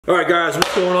Alright guys,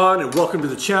 what's going on and welcome to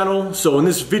the channel. So in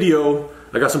this video,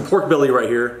 I got some pork belly right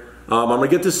here. I'm going to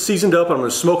get this seasoned up. I'm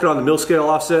going to smoke it on the mill scale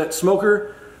offset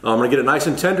smoker. I'm going to get it nice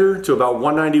and tender to about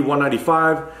 190,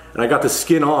 195. And I got the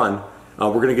skin on.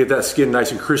 We're going to get that skin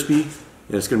nice and crispy.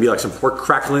 And it's going to be like some pork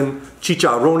crackling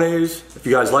chicharrones. If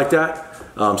you guys like that,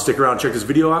 stick around and check this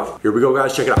video out. Here we go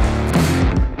guys, check it out.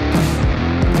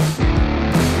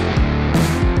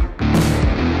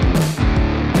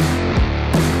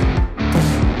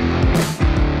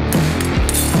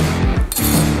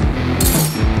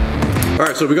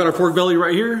 Alright, so we got our pork belly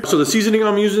right here. So the seasoning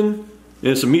I'm using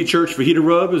is some Meat Church fajita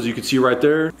rub, as you can see right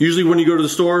there. Usually when you go to the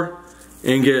store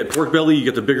and get pork belly, you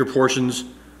get the bigger portions.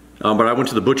 But I went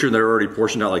to the butcher and they're already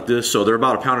portioned out like this. So they're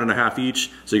about 1.5 pounds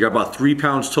each. So you got about 3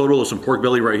 pounds total of some pork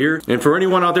belly right here. And for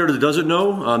anyone out there that doesn't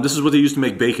know, this is what they use to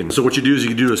make bacon. So what you do is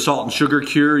you do a salt and sugar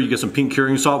cure. You get some pink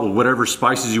curing salt with whatever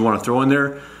spices you want to throw in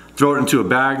there. Throw it into a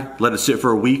bag, let it sit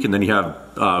for a week, and then you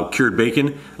have cured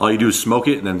bacon. All you do is smoke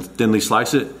it and then thinly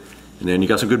slice it. And then you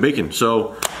got some good bacon.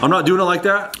 So I'm not doing it like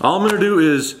that. All I'm gonna do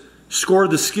is score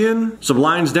the skin, some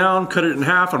lines down, cut it in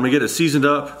half. I'm gonna get it seasoned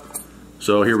up.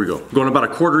 So here we go. Going about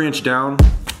 1/4 inch down.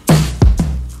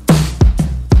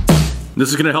 This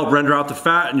is gonna help render out the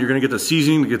fat and you're gonna get the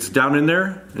seasoning that gets down in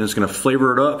there and it's gonna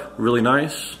flavor it up really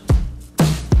nice.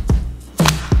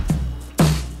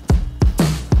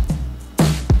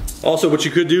 Also, what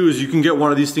you could do is you can get one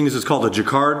of these things that's called a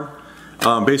jacquard.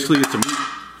 Basically,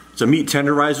 it's a meat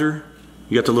tenderizer.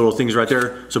 You got the little things right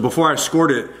there. So before I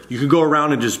scored it, you can go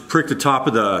around and just prick the top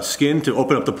of the skin to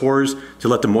open up the pores to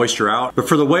let the moisture out. But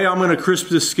for the way I'm gonna crisp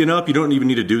this skin up, you don't even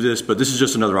need to do this, but this is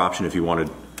just another option if you wanted.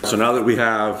 So now that we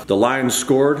have the lines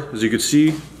scored, as you can see,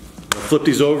 I'll flip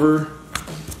these over.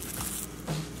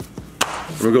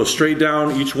 I'm gonna go straight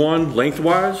down each one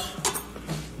lengthwise.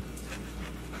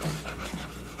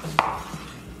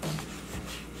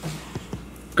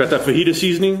 Got that fajita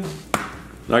seasoning.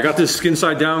 I got this skin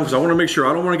side down because I want to make sure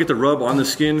I don't want to get the rub on the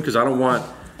skin because I don't want,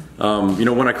 you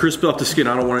know, when I crisp up the skin,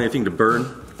 I don't want anything to burn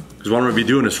because what I'm going to be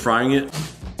doing is frying it.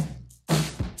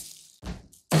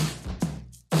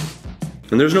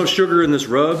 And there's no sugar in this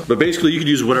rub, but basically you could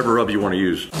use whatever rub you want to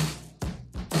use.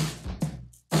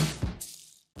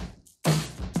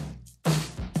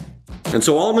 And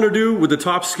so all I'm going to do with the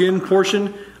top skin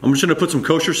portion, I'm just going to put some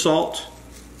kosher salt,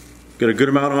 get a good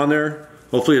amount on there.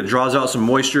 Hopefully it draws out some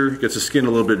moisture, gets the skin a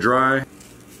little bit dry.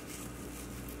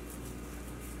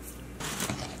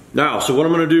 Now, so what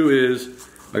I'm gonna do is,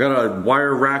 I got a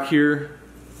wire rack here.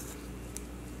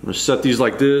 I'm gonna set these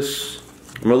like this.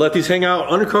 I'm gonna let these hang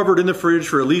out uncovered in the fridge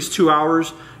for at least 2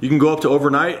 hours. You can go up to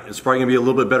overnight. It's probably gonna be a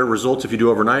little bit better results if you do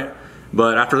overnight.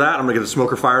 But after that, I'm gonna get the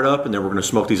smoker fired up and then we're gonna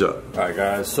smoke these up. All right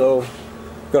guys, so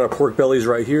got our pork bellies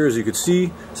right here, as you can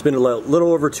see. It's been a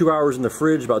little over 2 hours in the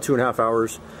fridge, about 2.5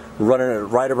 hours. We're running it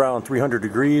right around 300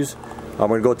 degrees. I'm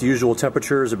gonna go with the usual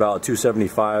temperatures, about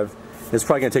 275. It's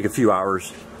probably gonna take a few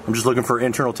hours. I'm just looking for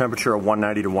internal temperature of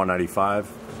 190 to 195.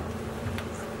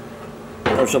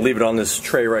 I'm just gonna leave it on this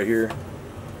tray right here.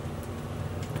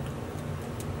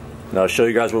 And I'll show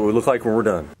you guys what we look like when we're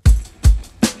done.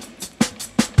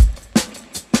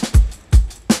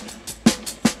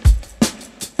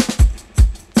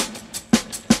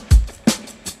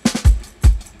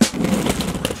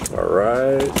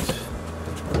 Alright,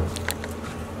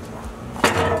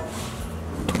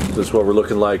 this is what we're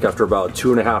looking like after about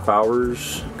 2.5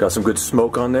 hours. Got some good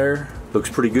smoke on there, looks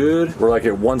pretty good. We're like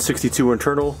at 162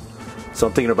 internal, so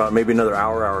I'm thinking about maybe another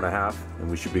hour, hour and a half, and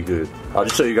we should be good. I'll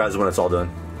just show you guys when it's all done.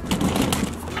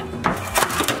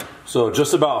 So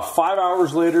just about 5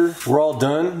 hours later, we're all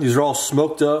done. These are all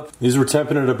smoked up. These were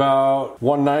temping at about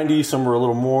 190, some were a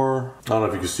little more. I don't know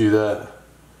if you can see that.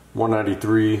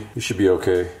 193, you should be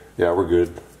okay. Yeah, we're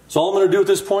good. So all I'm gonna do at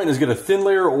this point is get a thin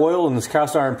layer of oil in this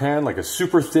cast iron pan, like a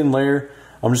super thin layer.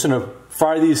 I'm just gonna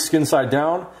fry these skin side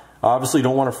down. I obviously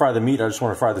don't wanna fry the meat, I just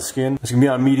wanna fry the skin. It's gonna be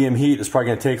on medium heat. It's probably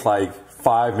gonna take like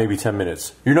 5, maybe 10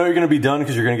 minutes. You know you're gonna be done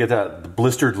because you're gonna get that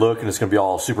blistered look and it's gonna be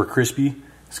all super crispy.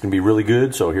 It's gonna be really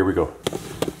good, so here we go.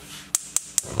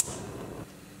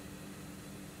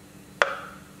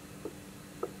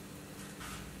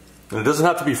 And it doesn't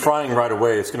have to be frying right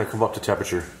away, it's gonna come up to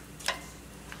temperature.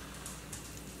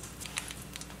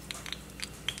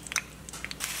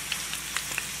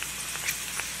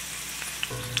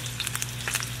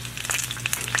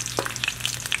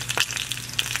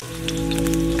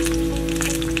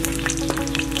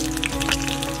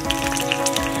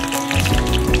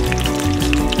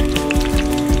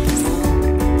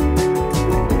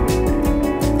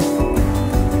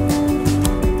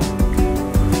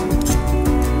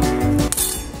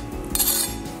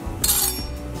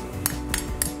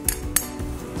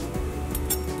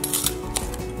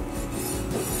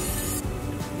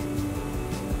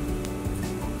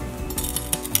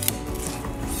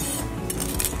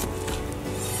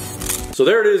 So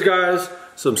there it is, guys.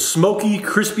 Some smoky,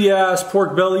 crispy ass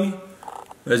pork belly,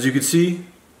 as you can see.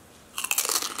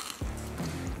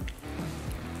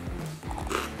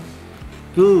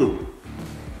 Mmm.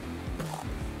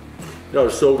 That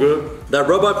was so good. That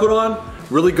rub I put on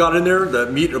really got in there.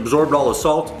 That meat absorbed all the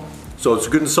salt. So it's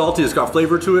good and salty, it's got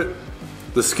flavor to it.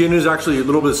 The skin is actually a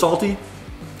little bit salty.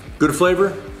 Good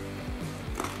flavor.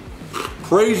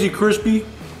 Crazy crispy.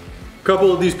 A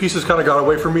couple of these pieces kind of got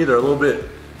away from me. They're a little bit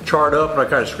charred up and I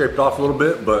kind of scraped it off a little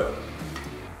bit, but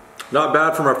not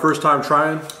bad for my first time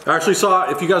trying. I actually saw,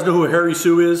 if you guys know who Harry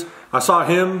Sue is, I saw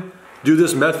him do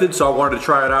this method, so I wanted to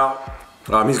try it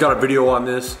out. He's got a video on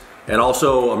this. And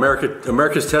also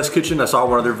America's Test Kitchen, I saw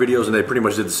one of their videos and they pretty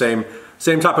much did the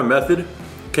same type of method.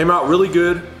 Came out really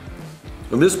good.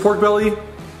 And this pork belly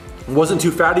wasn't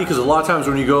too fatty, because a lot of times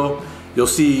when you go, you'll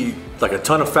see like a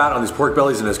ton of fat on these pork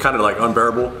bellies and it's kind of like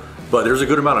unbearable. But there's a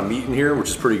good amount of meat in here,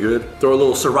 which is pretty good. Throw a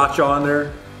little sriracha on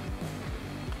there.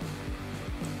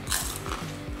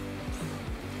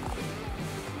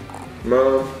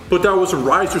 Put that with some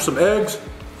rice or some eggs,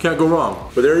 can't go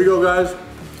wrong. But there you go, guys.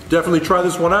 Definitely try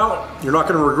this one out. You're not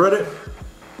gonna regret it.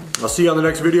 I'll see you on the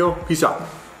next video. Peace out.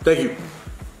 Thank you.